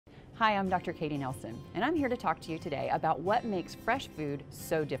Hi, I'm Dr. Katy Nelson, and I'm here to talk to you today about what makes fresh food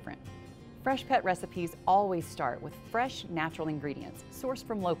so different. Freshpet recipes always start with fresh, natural ingredients sourced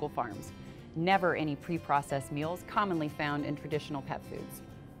from local farms, never any pre-processed meals commonly found in traditional pet foods.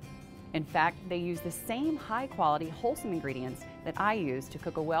 In fact, they use the same high-quality, wholesome ingredients that I use to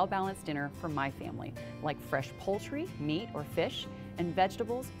cook a well-balanced dinner for my family, like fresh poultry, meat, or fish, and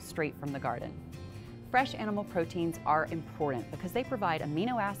vegetables straight from the garden. Fresh animal proteins are important because they provide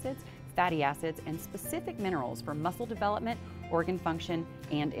amino acids, fatty acids, and specific minerals for muscle development, organ function,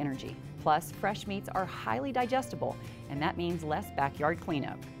 and energy. Plus, fresh meats are highly digestible, and that means less backyard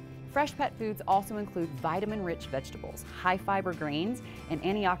cleanup. Fresh pet foods also include vitamin-rich vegetables, high-fiber grains, and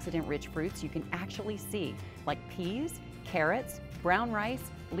antioxidant-rich fruits you can actually see, like peas, carrots, brown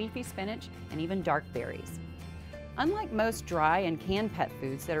rice, leafy spinach, and even dark berries. Unlike most dry and canned pet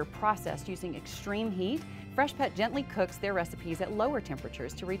foods that are processed using extreme heat, Freshpet gently cooks their recipes at lower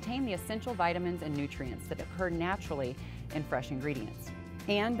temperatures to retain the essential vitamins and nutrients that occur naturally in fresh ingredients.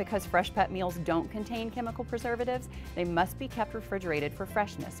 And because Freshpet meals don't contain chemical preservatives, they must be kept refrigerated for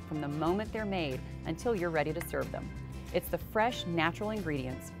freshness from the moment they're made until you're ready to serve them. It's the fresh, natural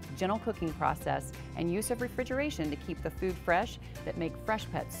ingredients, gentle cooking process, and use of refrigeration to keep the food fresh that make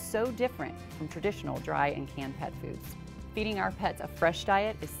Freshpet so different from traditional dry and canned pet foods. Feeding our pets a fresh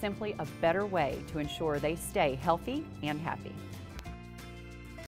diet is simply a better way to ensure they stay healthy and happy.